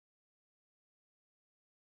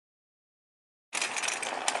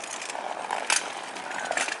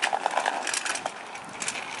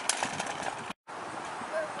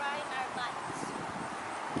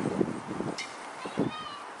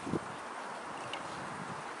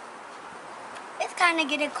trying to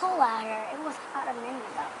get it cool out here. It was hot a minute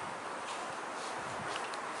ago.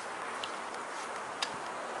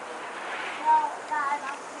 Well, guys,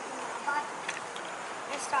 I'm thinking my bike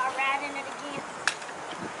and start riding it again.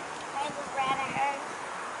 I was riding her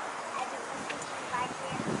at the position right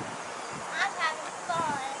here. I'm having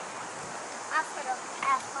fun. I'm gonna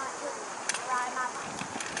have fun too. Ride my bike.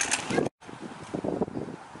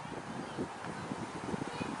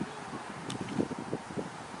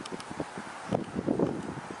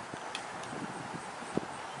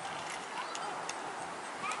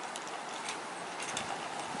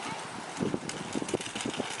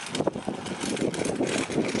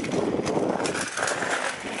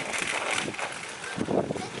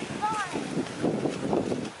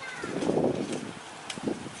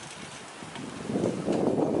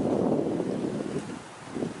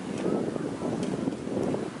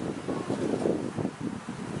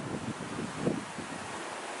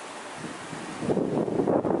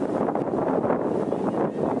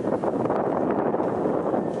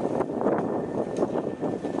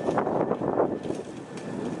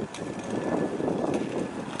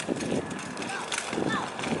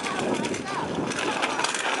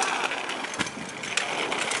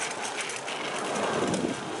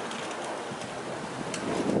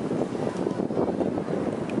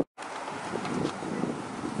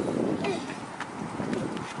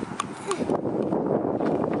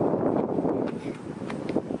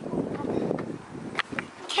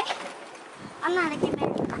 I'm not a good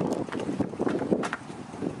man.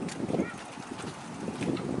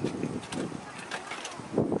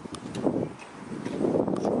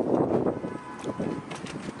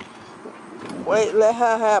 Wait, let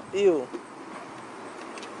her help you.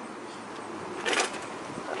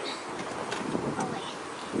 Oh,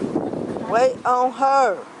 wait. Wait on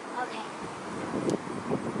her Okay.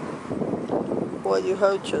 before you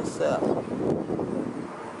hurt yourself.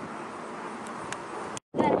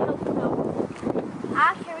 Gotta help you know.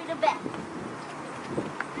 I'll carry the back.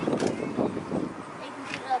 They can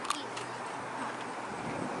get it up here.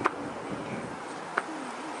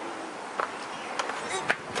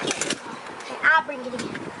 Okay, I'll bring it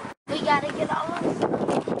again. We gotta get all of this.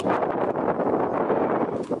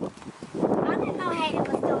 I didn't know Hayden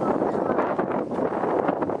was still on the club.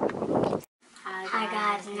 Hi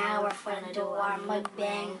guys, now we're gonna do our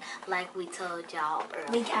mukbang like we told y'all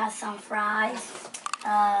earlier. We got some fries,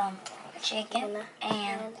 chicken,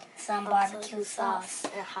 and some barbecue sauce.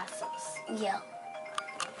 And hot sauce. Yeah.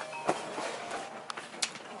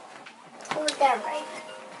 Who was that, right?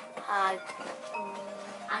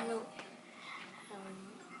 I knew.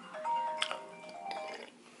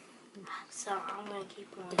 So I'm gonna keep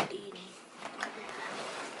on eating.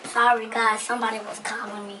 Sorry guys, somebody was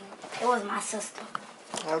calling me. It was my sister.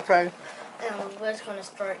 Okay. And we're just gonna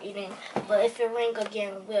start eating. But if it rings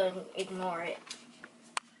again, we'll ignore it.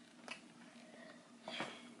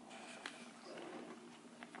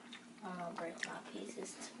 I'm gonna break my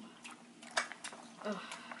pieces too.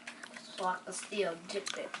 So I can still dip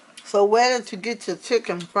it. So where did you get your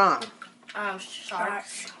chicken from?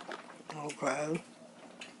 Sharks. Okay.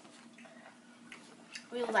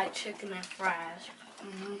 We like chicken and fries.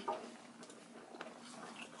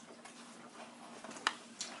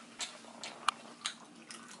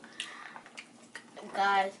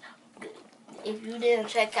 Guys, if you didn't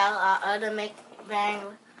check out our other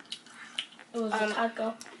mukbang, It was a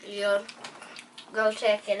taco. you'll go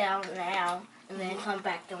check it out now and then come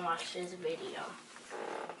back and watch this video.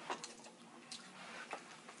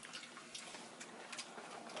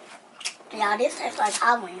 Yeah, this tastes like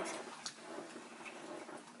hot wings.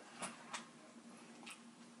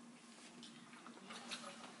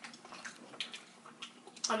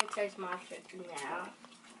 Let me taste my chicken now.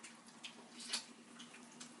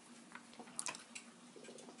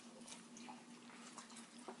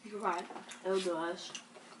 You're right. It does.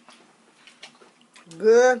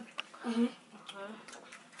 Good?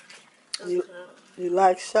 You, You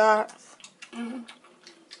like sharks?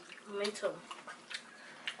 Me too.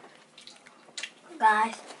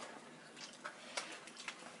 Guys,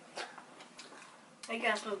 I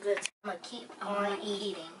got some good. I'm gonna keep on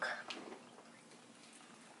eating.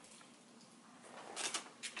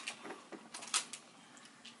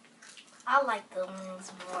 I like the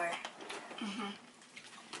wings more.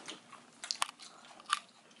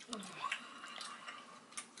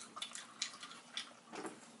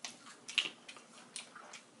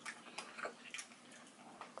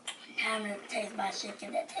 I'm gonna taste my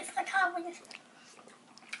chicken. That tastes like hot wings.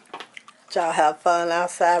 Y'all have fun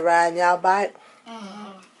outside riding y'all bike?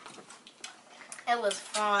 It was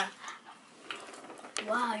fun.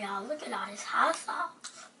 Wow, y'all, look at all this hot sauce.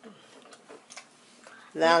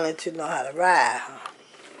 Now that you know how to ride,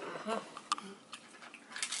 huh?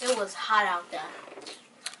 It was hot out there.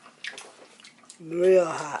 Real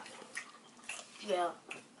hot. Yeah.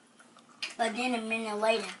 But then a minute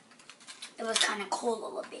later, it was kind of cool a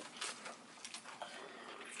little bit.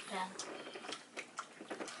 Yeah.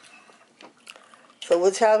 So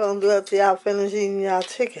what y'all gonna do after y'all finish eating y'all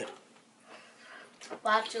chicken?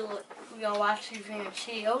 We gonna watch TV and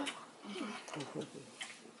chill.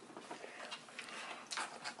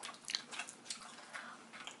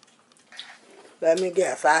 Let me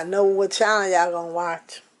guess. I know what channel y'all gonna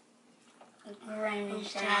watch. Granny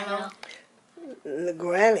Channel. channel. The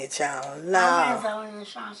Granny channel. I'm No. going to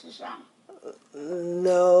Shon's channel.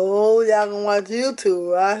 No, y'all gonna watch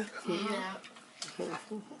YouTube, right?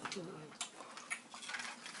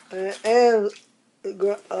 Yeah. And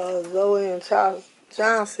Zoe and Charles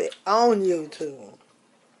Johnson on YouTube.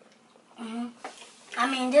 I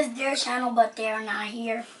mean, this is their channel, but they're not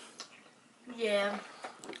here. Yeah.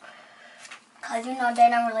 Because, you know, they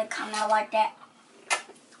don't really come out like that.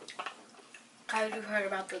 Have you heard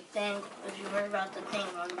about the thing? If you heard about the thing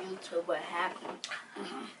on YouTube, what happened?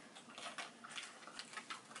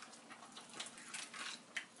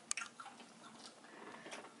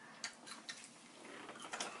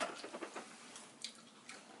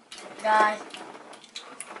 Guys,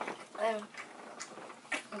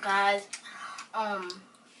 Guys,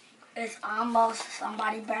 it's almost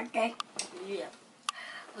somebody's birthday. yeah.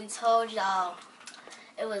 We told y'all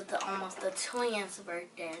it was almost the twins'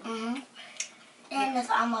 birthday. And it's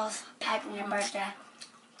almost Pac-Man's birthday.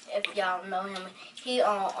 If y'all know him, he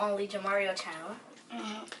on Only Jamario channel.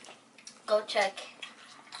 Go check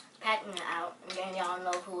Pac-Man out, and then y'all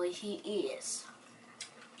know who he is.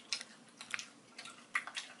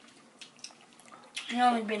 He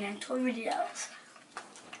only been in 2 videos.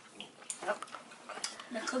 Yep.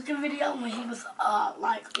 The cooking video when he was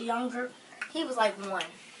like younger. He was like 1.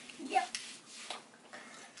 Yep.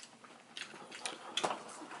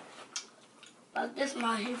 But this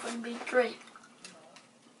month he's gonna be 3.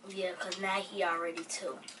 Yeah, because now he already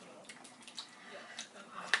 2.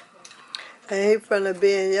 And he finna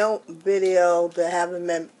be in your video that haven't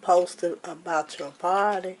been posted about your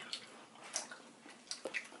party.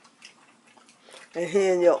 And he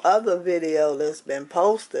in your other video that's been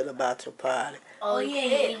posted about your party. Oh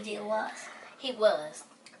yeah, he was. He was.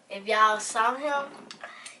 If y'all saw him,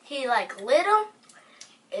 he like little.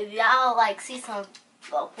 If y'all like see some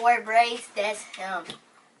 4 braids, that's him.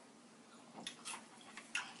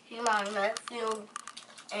 He my nephew,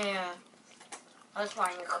 and that's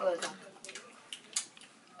my cousin.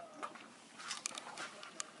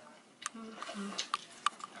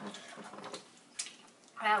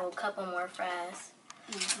 I have a couple more fries.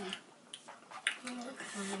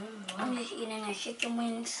 I'm just eating the chicken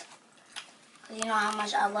wings. Cause you know how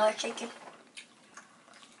much I love chicken.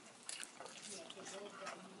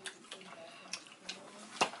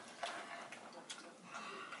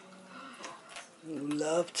 You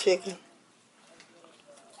love chicken?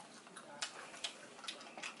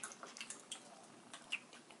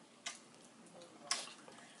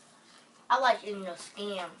 I like eating the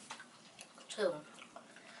skin too,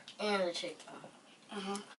 and the chicken.